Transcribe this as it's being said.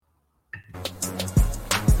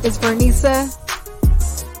It's Vernisa,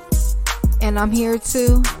 and I'm here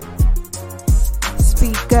to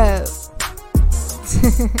speak up.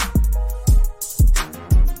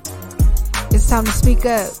 It's time to speak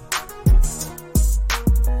up.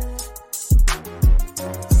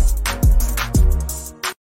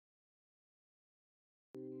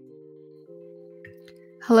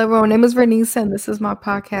 Hello everyone, my name is Vernisa and this is my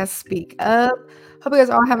podcast, Speak Up. Hope you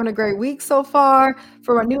guys are all having a great week so far.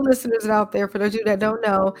 For my new listeners out there, for those of you that don't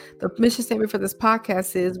know, the mission statement for this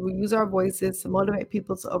podcast is we use our voices to motivate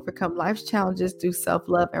people to overcome life's challenges through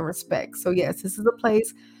self-love and respect. So yes, this is a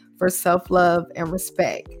place for self-love and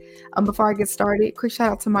respect. Before I get started, quick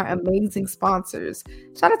shout out to my amazing sponsors.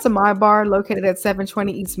 Shout out to My Bar, located at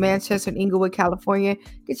 720 East Manchester in Inglewood, California.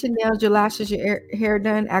 Get your nails, your lashes, your hair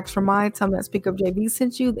done. Ask for mine. Tell me that SpeakUpJV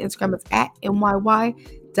sent you. The Instagram is at myy.bar.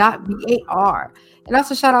 And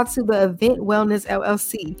also shout out to the Event Wellness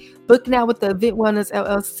LLC. Book now with the Event Wellness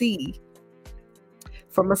LLC.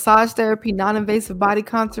 For massage therapy, non-invasive body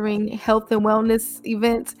contouring, health and wellness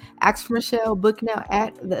events, ask for Michelle. Book now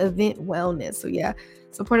at the Event Wellness. So yeah,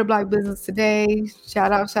 support a Black business today.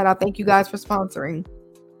 Shout out. Thank you guys for sponsoring.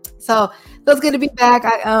 So feels good to be back.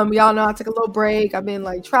 Y'all know I took a little break. I've been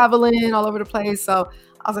like traveling all over the place. So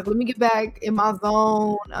I was like, let me get back in my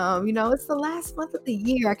zone. It's the last month of the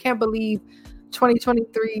year. I can't believe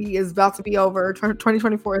 2023 is about to be over.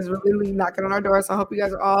 2024 is really knocking on our door. So I hope you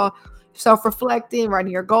guys are all self-reflecting,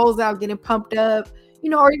 writing your goals out, getting pumped up,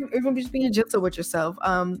 or even just being gentle with yourself.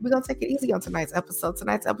 We're going to take it easy on tonight's episode.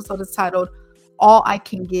 Tonight's episode is titled All I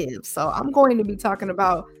Can Give. So I'm going to be talking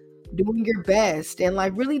about doing your best and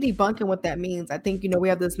like really debunking what that means. I think, we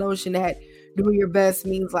have this notion that doing your best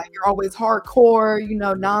means like you're always hardcore,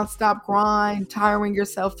 nonstop grind, tiring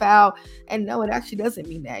yourself out. And no, it actually doesn't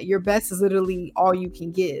mean that. Your best is literally all you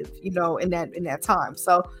can give, in that time.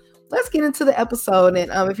 So let's get into the episode.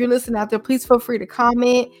 And if you're listening out there, please feel free to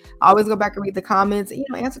comment. I always go back and read the comments and,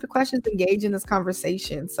 answer the questions, engage in this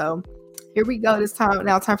conversation. So here we go.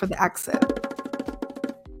 Time for the accent.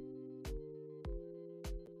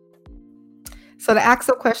 So the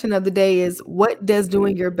actual question of the day is, what does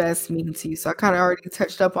doing your best mean to you? So I kind of already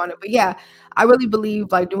touched up on it, but yeah, I really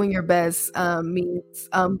believe like doing your best means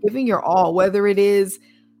giving your all, whether it is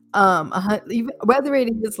whether it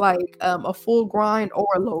is like a full grind or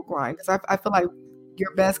a low grind. Because I feel like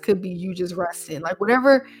your best could be you just resting, like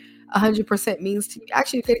whatever 100% means to you.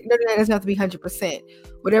 Actually, it doesn't have to be 100%.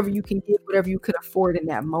 Whatever you can give, whatever you could afford in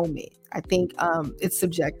that moment. I think it's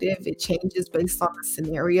subjective. It changes based on the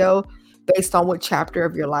scenario, based on what chapter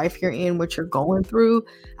of your life you're in, what you're going through.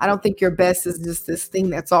 I don't think your best is just this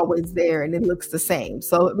thing that's always there and it looks the same.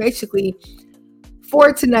 So basically,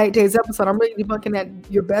 for today's episode, I'm really debunking that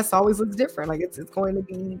your best always looks different. Like it's going to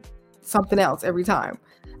be something else every time.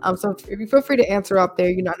 So if you feel free to answer out there,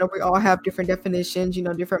 I know we all have different definitions,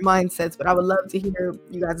 different mindsets, but I would love to hear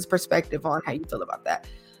you guys' perspective on how you feel about that.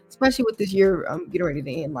 Especially with this year getting ready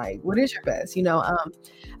to end, like what is your best?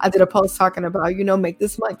 I did a post talking about, make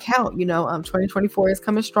this month count. 2024 is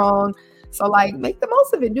coming strong. So like make the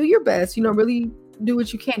most of it, do your best, really do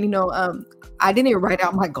what you can. I didn't even write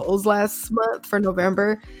out my goals last month for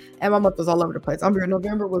November, and my month was all over the place.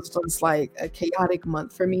 November was just like a chaotic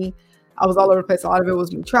month for me. I was all over the place. A lot of it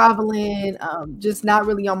was me traveling, just not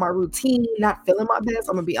really on my routine, not feeling my best.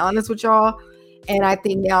 I'm gonna be honest with y'all. And I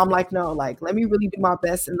think now I'm like, no, like let me really do my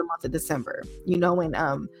best in the month of December,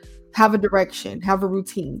 and have a direction, have a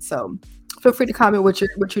routine. So feel free to comment what you're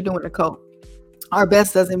doing, Nicole. Our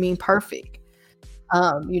best doesn't mean perfect.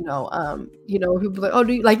 People like, oh,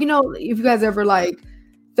 do you like, if you guys ever like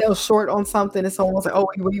fell short on something and someone was like, oh,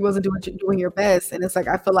 you wasn't doing your best. And it's like,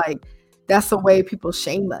 I feel like that's the way people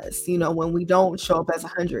shame us, when we don't show up as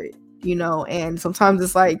 100, and sometimes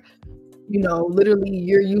it's like, literally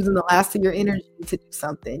you're using the last of your energy to do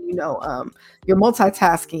something, you're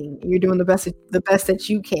multitasking, you're doing the best that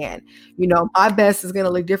you can. My best is going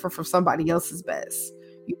to look different from somebody else's best,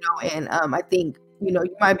 and I think,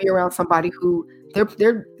 you might be around somebody who their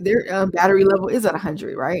battery level is at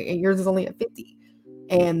 100, right? And yours is only at 50.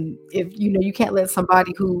 And if, you can't let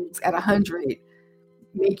somebody who's at 100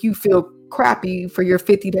 make you feel crappy for your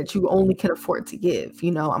 50 that you only can afford to give.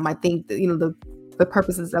 I think that, the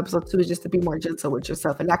purpose of this episode too is just to be more gentle with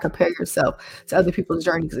yourself and not compare yourself to other people's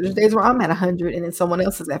journey. Because there's days where I'm at 100 and then someone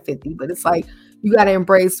else is at 50, but it's like, you got to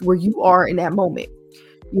embrace where you are in that moment.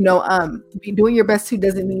 Doing your best too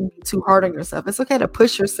doesn't mean be too hard on yourself. It's okay to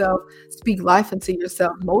push yourself, speak life into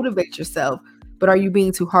yourself, motivate yourself. But are you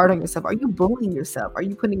being too hard on yourself? Are you bullying yourself? Are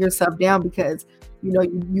you putting yourself down because you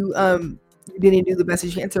didn't do the best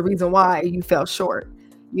you can? It's a reason why you fell short.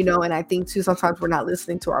 And I think too, sometimes we're not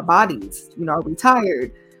listening to our bodies. Are we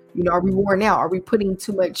tired? Are we worn out? Are we putting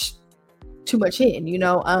too much in?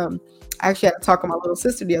 I actually had to talk with my little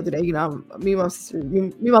sister the other day. Me and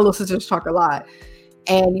my little sisters talk a lot.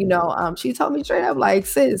 And, she told me straight up, like,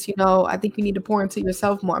 sis, I think you need to pour into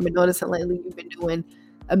yourself more. I've been noticing lately you've been doing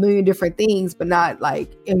a million different things, but not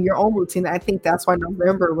like in your own routine. I think that's why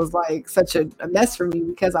November was like such a mess for me,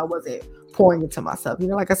 because I wasn't pouring into myself.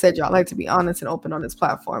 Like I said, y'all, I like to be honest and open on this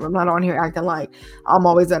platform. I'm not on here acting like I'm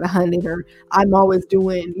always at 100 or I'm always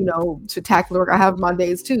doing, spectacular work. I have my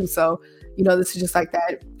days too. So, this is just like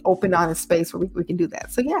that open, honest space where we can do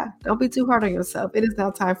that. So yeah, don't be too hard on yourself. It is now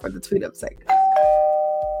time for the tweet up segment.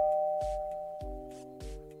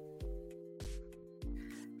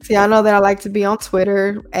 See, I know that I like to be on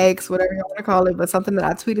Twitter, X, whatever you want to call it, but something that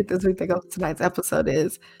I tweeted this week that goes to tonight's episode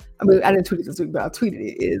is, I didn't tweet it this week, but I tweeted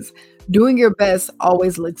it, is doing your best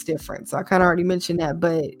always looks different. So I kind of already mentioned that,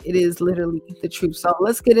 but it is literally the truth. So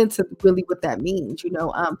let's get into really what that means.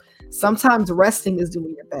 Sometimes resting is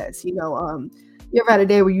doing your best. You ever had a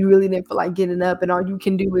day where you really didn't feel like getting up and all you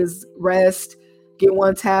can do is rest, get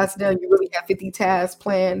one task done, you really have 50 tasks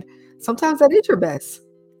planned? Sometimes that is your best.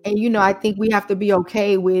 And, I think we have to be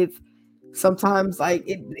okay with sometimes, like,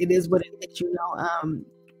 it is what it is,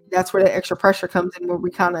 that's where the extra pressure comes in, where we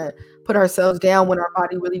kind of put ourselves down when our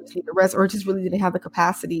body really just need to rest, or just really didn't have the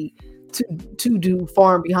capacity to do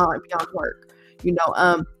far and beyond work.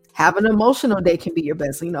 Have an emotional day can be your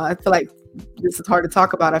best. I feel like this is hard to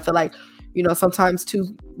talk about. I feel like, sometimes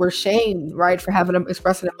too, we're shamed, right, for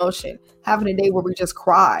expressing emotion. Having a day where we just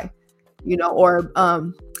cry, or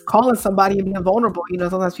calling somebody and being vulnerable.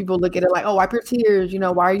 Sometimes people look at it like, oh, wipe your tears.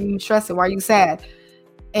 Why are you stressing? Why are you sad?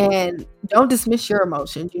 And don't dismiss your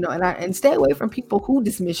emotions, and stay away from people who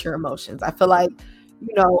dismiss your emotions. I feel like,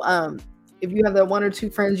 if you have that one or two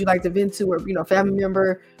friends you like to vent to, or, family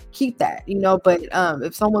member, keep that, but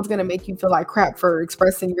if someone's going to make you feel like crap for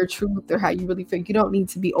expressing your truth or how you really feel, you don't need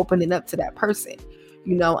to be opening up to that person.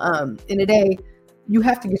 In the day, you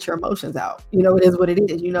have to get your emotions out. It is what it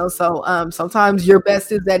is, so sometimes your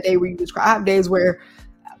best is that day where you just cry. I have days where,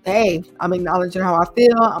 hey, I'm acknowledging how I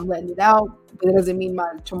feel, I'm letting it out, but it doesn't mean my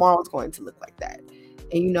tomorrow is going to look like that.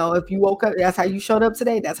 And if you woke up, that's how you showed up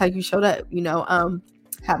today, that's how you showed up.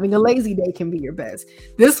 Having a lazy day can be your best.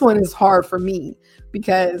 This one is hard for me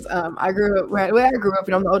because I grew up,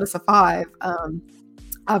 I'm the oldest of 5.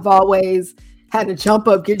 I've always had to jump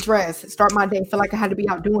up, get dressed, start my day, feel like I had to be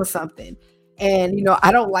out doing something. And,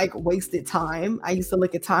 I don't like wasted time. I used to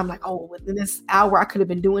look at time like, oh, within this hour, I could have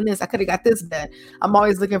been doing this. I could have got this done. I'm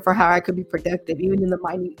always looking for how I could be productive, even in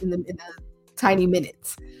the tiny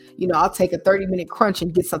minutes. I'll take a 30-minute crunch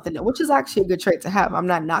and get something done, which is actually a good trait to have. I'm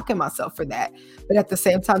not knocking myself for that. But at the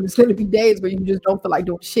same time, there's going to be days where you just don't feel like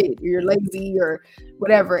doing shit, or you're lazy or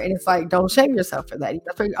whatever. And it's like, don't shame yourself for that.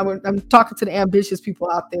 I'm talking to the ambitious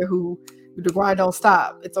people out there who, the grind don't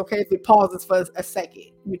stop. It's okay if it pauses for a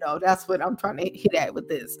second. That's what I'm trying to hit at with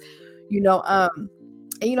this.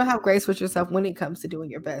 And have grace with yourself when it comes to doing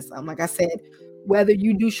your best. Like I said, whether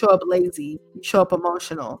you do show up lazy, you show up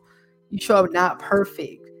emotional, you show up not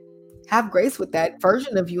perfect, have grace with that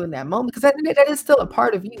version of you in that moment, because that is still a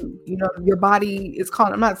part of you. Your body is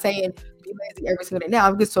calling. I'm not saying be lazy every single day. Now,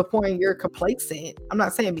 if it gets to a point you're complacent, I'm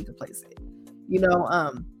not saying be complacent.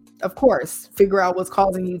 Of course, figure out what's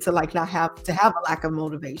causing you to not have a lack of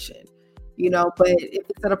motivation, but if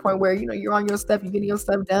it's at a point where, you're on your stuff, you're getting your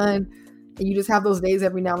stuff done, and you just have those days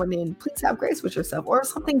every now and then, please have grace with yourself. Or if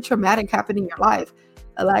something traumatic happened in your life,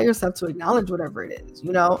 allow yourself to acknowledge whatever it is,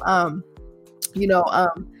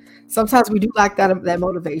 sometimes we do lack that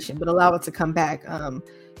motivation, but allow it to come back.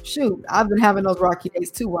 Shoot, I've been having those rocky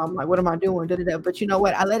days too, where I'm like, what am I doing? Da-da-da. But you know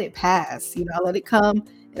what? I let it pass, I let it come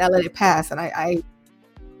and I let it pass. And I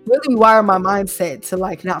really wire my mindset to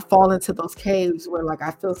not fall into those caves where I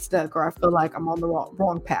feel stuck, or I feel like I'm on the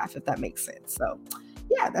wrong path, if that makes sense. So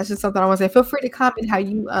yeah, that's just something I want to say. Feel free to comment how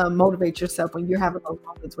you motivate yourself when you're having those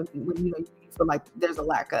moments when you feel like there's a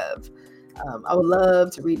lack of. I would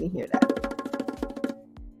love to read and hear that.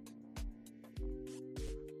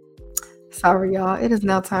 Sorry, y'all. It is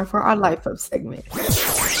now time for our Life Up segment.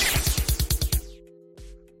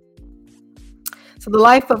 So the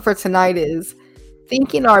Life Up for tonight is,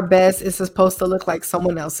 thinking our best is supposed to look like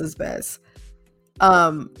someone else's best.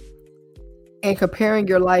 And comparing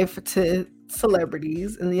your life to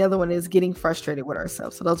celebrities. And the other one is getting frustrated with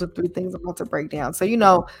ourselves. So those are 3 things I'm about to break down. So,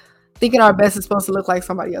 thinking our best is supposed to look like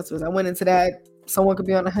somebody else's. I went into that. Someone could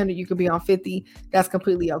be on 100, you could be on 50. That's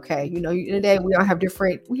completely okay. In a day, we have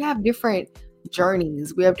different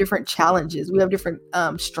journeys. We have different challenges. We have different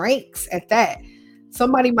strengths at that.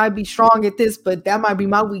 Somebody might be strong at this, but that might be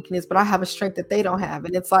my weakness, but I have a strength that they don't have.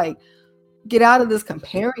 And it's like, get out of this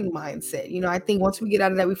comparing mindset. I think once we get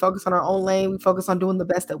out of that, we focus on our own lane, we focus on doing the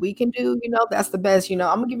best that we can do. That's the best. I'm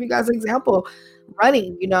gonna give you guys an example.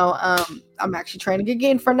 Running, I'm actually training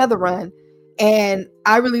again for another run. And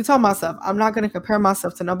I really told myself, I'm not going to compare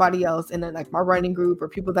myself to nobody else in like my running group or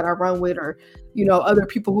people that I run with, or, other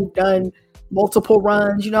people who've done multiple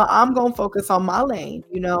runs. I'm going to focus on my lane,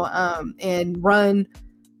 and run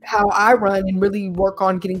how I run and really work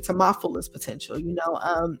on getting to my fullest potential.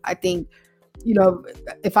 I think,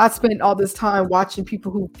 if I spent all this time watching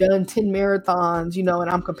people who've done 10 marathons, and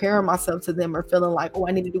I'm comparing myself to them or feeling like, oh,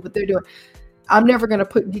 I need to do what they're doing, I'm never going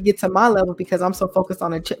to get to my level because I'm so focused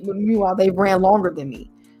on it. Meanwhile, they ran longer than me,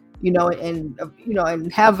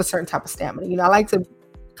 and have a certain type of stamina. I like to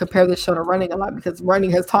compare this show to running a lot because running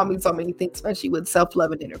has taught me so many things, especially with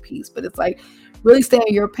self-love and inner peace. But it's like, really stay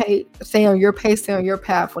on your pace, stay on your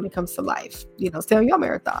path when it comes to life. Stay on your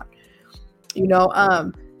marathon.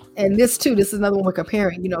 And this is another one we're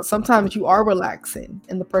comparing. Sometimes you are relaxing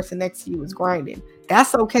and the person next to you is grinding.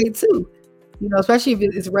 That's okay too. Especially if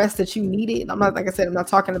it's rest that you needed. I'm not, like I said, I'm not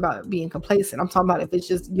talking about being complacent. I'm talking about if it's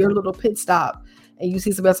just your little pit stop and you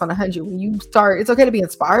see somebody else on 100. When you start, it's okay to be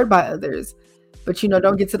inspired by others, but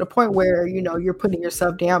don't get to the point where you're putting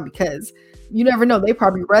yourself down, because you never know. They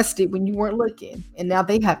probably rested when you weren't looking, and now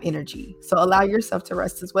they have energy. So allow yourself to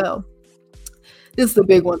rest as well. This is the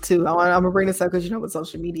big one too. I'm gonna bring this up because with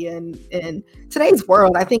social media and today's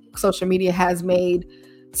world, I think social media has made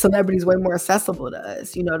celebrities way more accessible to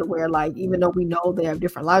us, to where, like, even though we know they have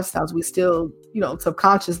different lifestyles, we still,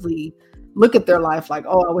 subconsciously look at their life like,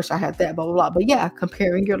 oh, I wish I had that, blah, blah, blah. But yeah,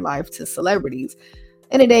 comparing your life to celebrities.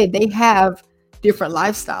 In a day, they have different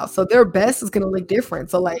lifestyles. So their best is going to look different.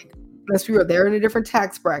 So, like, let's be real, they're in a different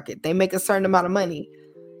tax bracket. They make a certain amount of money.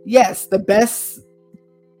 Yes, the best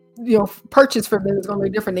purchase for them is going to be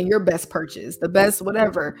different than your best purchase, the best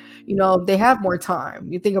whatever. They have more time.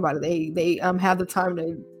 You think about it, they have the time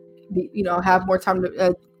to have more time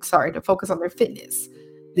to to focus on their fitness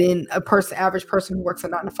than average person who works a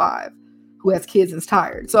 9 to 5, who has kids and is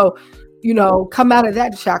tired. So come out of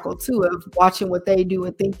that shackle too of watching what they do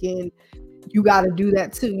and thinking you got to do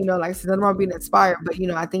that too. Like I said, nothing wrong being inspired, but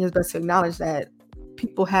I think it's best to acknowledge that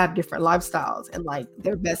people have different lifestyles and like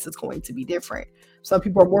their best is going to be different. Some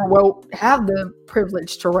people have the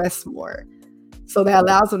privilege to rest more. So that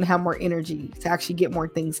allows them to have more energy to actually get more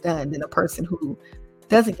things done than a person who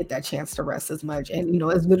doesn't get that chance to rest as much and,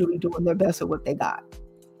 is literally doing their best with what they got.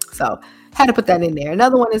 So had to put that in there.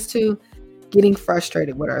 Another one is getting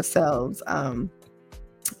frustrated with ourselves.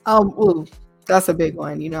 That's a big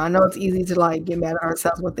one. I know it's easy to like get mad at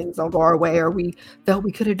ourselves when things don't go our way or we felt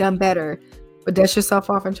we could have done better, but dust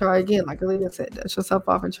yourself off and try again. Like Alina said, dust yourself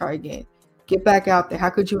off and try again. Get back out there. How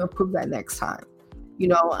could you improve that next time?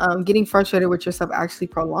 Getting frustrated with yourself actually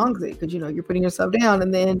prolongs it because, you're putting yourself down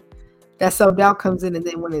and then that self-doubt comes in. And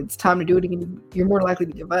then when it's time to do it again, you're more likely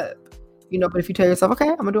to give up, but if you tell yourself, okay,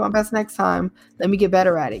 I'm gonna do my best next time, let me get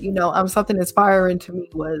better at it. Something inspiring to me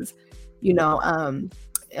was,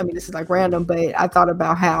 this is like random, but I thought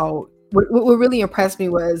about how, what really impressed me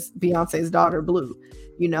was Beyonce's daughter, Blue.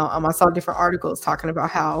 I saw different articles talking about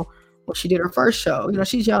how, when she did her first show,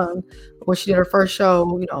 she's young. When she did her first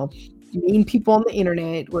show, meeting people on the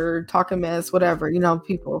internet, we're talking mess, whatever,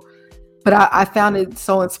 people. But I found it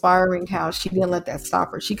so inspiring how she didn't let that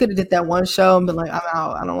stop her. She could have did that one show and been like, I'm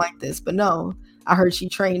out, I don't like this. But no, I heard she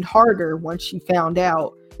trained harder once she found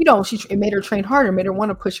out, it made her train harder, made her want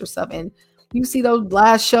to push herself. And you see those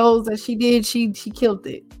last shows that she did, she killed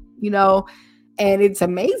it, And it's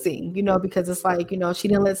amazing, because it's like, she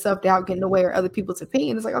didn't let self-doubt get in the way or other people's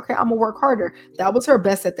opinion. It's like, okay, I'm gonna work harder. That was her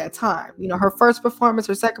best at that time. Her first performance,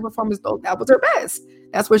 her second performance, that was her best.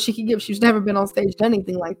 That's what she could give. She's never been on stage, done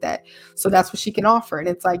anything like that. So that's what she can offer. And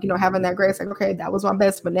it's like, having that grace, like, okay, that was my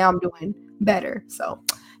best, but now I'm doing better. So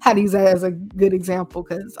had to use that as a good example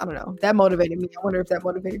because, I don't know, that motivated me. I wonder if that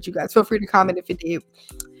motivated you guys. Feel free to comment if it did.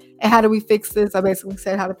 And how do we fix this? I basically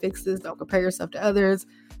said how to fix this. Don't compare yourself to others.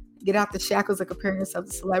 Get out the shackles of comparing yourself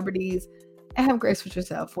to celebrities and have grace with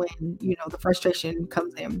yourself when, the frustration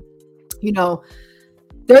comes in.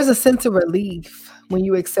 There's a sense of relief when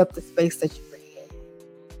you accept the space that you're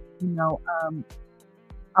in.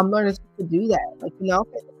 I'm learning to do that. Like,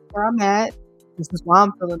 okay, this is where I'm at. This is why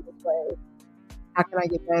I'm feeling this way. How can I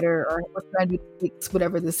get better? Or what can I do to fix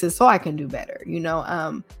whatever this is so I can do better?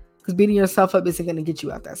 Because beating yourself up isn't going to get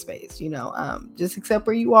you out that space. Just accept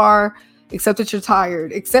where you are. Accept that you're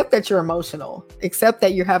tired, accept that you're emotional, accept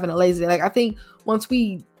that you're having a lazy day. Like, I think once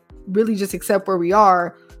we really just accept where we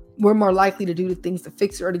are, we're more likely to do the things to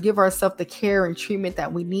fix it or to give ourselves the care and treatment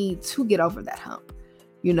that we need to get over that hump.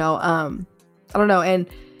 I don't know. And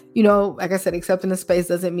like I said, accepting the space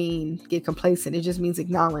doesn't mean get complacent. It just means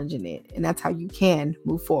acknowledging it. And that's how you can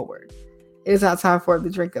move forward. It is now time for the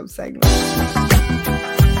drink up segment.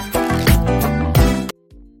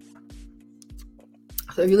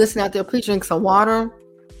 So if you listen out there, please drink some water.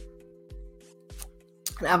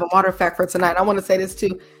 And I have a water fact for tonight. I want to say this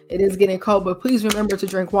too. It is getting cold, but please remember to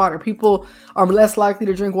drink water. People are less likely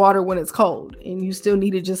to drink water when it's cold, and you still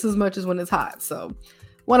need it just as much as when it's hot. So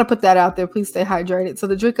want to put that out there. Please stay hydrated. So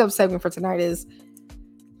the drink up segment for tonight is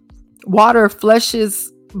water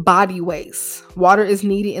flushes body waste. Water is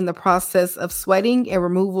needed in the process of sweating and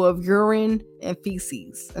removal of urine and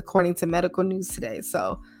feces, according to medical news today.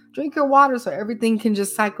 So drink your water so everything can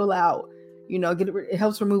just cycle out. It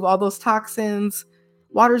helps remove all those toxins.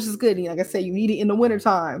 Water's is good. Like I said, you need it in the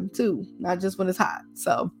wintertime too, not just when it's hot.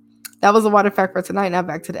 So that was a water fact for tonight. Now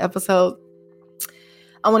back to the episode.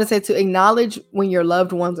 I want to say to acknowledge when your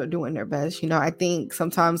loved ones are doing their best. I think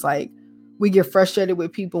sometimes we get frustrated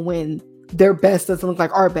with people when their best doesn't look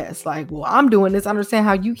like our best. Like, well, I'm doing this. I understand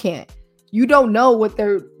how you can't. You don't know what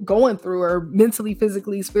they're going through or mentally,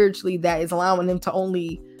 physically, spiritually that is allowing them to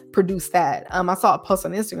only produce that. I saw a post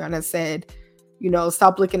on Instagram that said,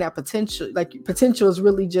 stop looking at potential. Like potential is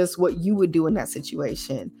really just what you would do in that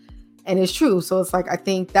situation. And it's true. So it's I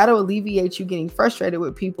think that'll alleviate you getting frustrated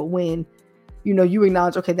with people when, you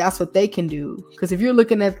acknowledge, okay, that's what they can do. Because if you're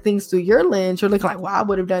looking at things through your lens, you're looking like, well, I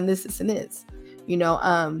would have done this, and this. We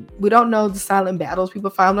don't know the silent battles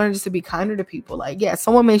people fight. I'm learning just to be kinder to people.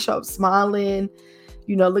 Someone may show up smiling,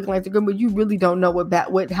 looking like they're good, but you really don't know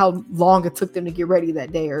how long it took them to get ready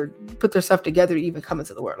that day or put their stuff together to even come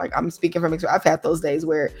into the work. I'm speaking from experience. I've had those days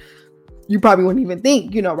where you probably wouldn't even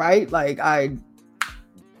think, right? It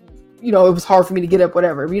was hard for me to get up,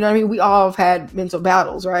 whatever. You know what I mean? We all have had mental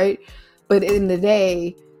battles, right? But in the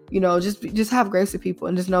day, just have grace to people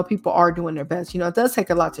and just know people are doing their best. It does take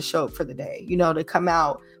a lot to show up for the day, to come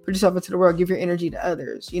out, put yourself into the world, give your energy to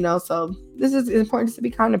others, so this is important just to be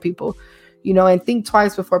kind to people, and think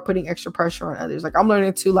twice before putting extra pressure on others. I'm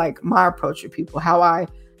learning to my approach with people, how I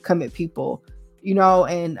come at people,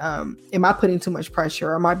 and am I putting too much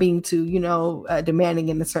pressure or am I being too, demanding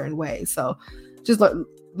in a certain way? So just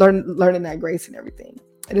learning that grace and everything.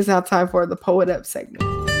 It is now time for the Poet Up segment.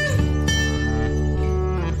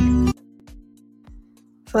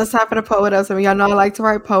 So it's time for the Poet Up. Y'all know I like to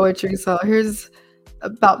write poetry. So here's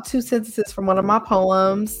about 2 sentences from one of my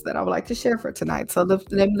poems that I would like to share for tonight. So the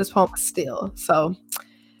name of this poem is Still. So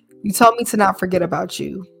you told me to not forget about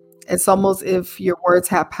you. It's almost if your words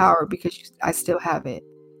have power because I still have it.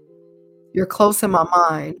 You're close in my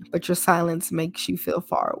mind, but your silence makes you feel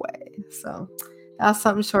far away. So that's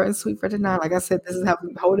something short and sweet for tonight. Like I said, this is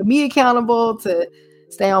holding me accountable to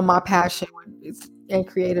stay on my passion and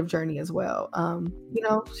creative journey as well.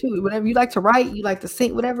 Whatever you like to write, you like to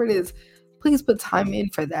sing, whatever it is, please put time in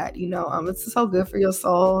for that. It's so good for your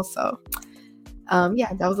soul. So,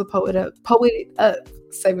 that was a Poet Up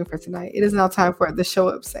segment for tonight. It is now time for the Show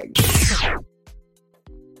Up segment.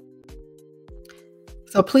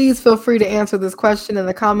 So please feel free to answer this question in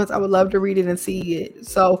the comments. I would love to read it and see it.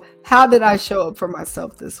 So how did I show up for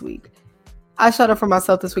myself this week? I showed up for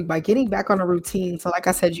myself this week by getting back on a routine. So like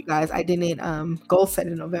I said, you guys, I didn't goal set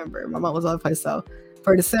in November. My mom was all over the place. So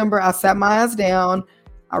for December, I sat my ass down.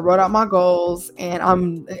 I wrote out my goals and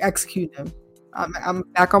I'm executing them. I'm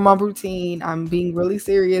back on my routine. I'm being really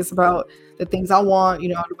serious about the things I want,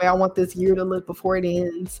 the way I want this year to look before it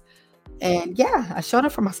ends. And I showed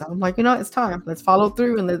up for myself. I'm like, it's time. Let's follow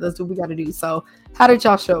through and let's do what we got to do. So how did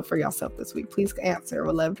y'all show up for yourself this week? Please answer. I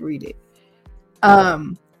would love to read it.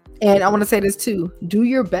 And I want to say this too. Do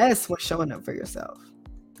your best when showing up for yourself.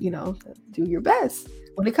 Do your best.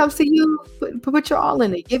 When it comes to you, put your all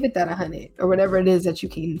in it. Give it that 100 or whatever it is that you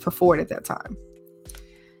can afford at that time.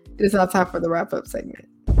 It is now time for the wrap-up segment.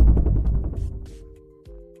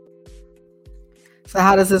 So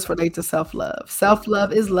how does this relate to self-love?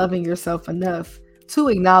 Self-love is loving yourself enough to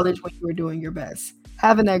acknowledge when you are doing your best.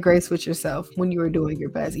 Having that grace with yourself when you are doing your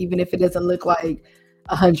best, even if it doesn't look like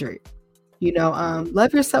 100.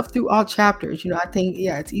 Love yourself through all chapters. I think,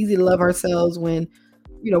 it's easy to love ourselves when,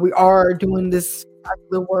 we are doing this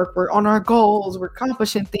regular work. We're on our goals. We're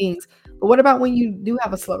accomplishing things. But what about when you do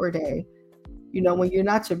have a slower day? When you're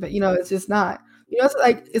not your best, it's just not.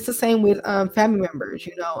 It's the same with family members.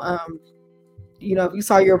 If you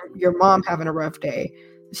saw your mom having a rough day,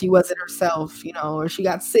 she wasn't herself, or she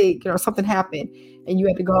got sick, something happened, and you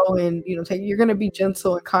had to go and you're gonna be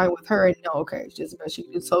gentle and kind with her, and okay, it's just what she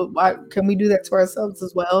did. So why can we do that to ourselves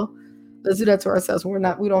as well? Let's do that to ourselves when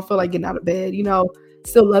we don't feel like getting out of bed.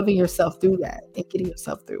 Still loving yourself through that and getting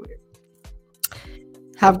yourself through it.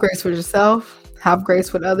 Have grace for yourself. have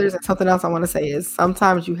grace with others. And something else I want to say is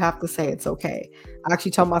sometimes you have to say it's okay. I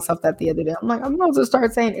actually told myself that the other day. I'm like, I'm going to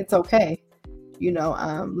start saying it's okay.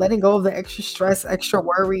 Letting go of the extra stress, extra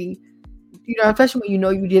worry, especially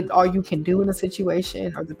when you did all you can do in a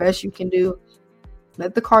situation or the best you can do.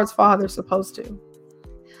 Let the cards fall how they're supposed to.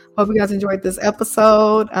 Hope you guys enjoyed this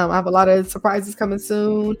episode. I have a lot of surprises coming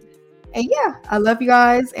soon. And yeah, I love you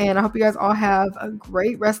guys, and I hope you guys all have a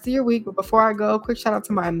great rest of your week. But before I go, quick shout out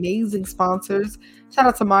to my amazing sponsors. Shout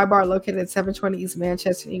out to My Bar, located at 720 East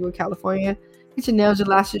Manchester, Inglewood, California. Get your nails, your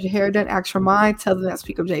lashes, your hair done. Ask for mine. Tell them that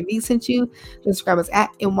SpeakUpJV sent you. Instagram is at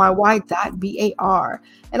nyy.bar.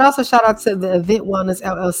 And also shout out to the Event Wellness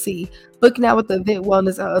LLC. Booking out with the Event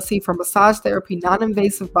Wellness LLC for massage therapy,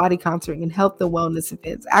 non-invasive body contouring, and health and wellness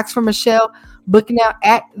events. Ask for Michelle. Booking out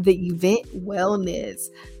at the Event Wellness.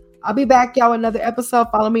 I'll be back, y'all, with another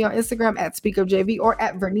episode. Follow me on Instagram at SpeakUpJV or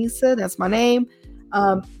at Vernisa. That's my name.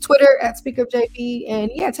 Twitter at SpeakUpJV.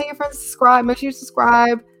 And yeah, tell your friends to subscribe. Make sure you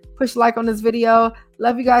subscribe. Push like on this video.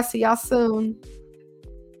 Love you guys. See y'all soon.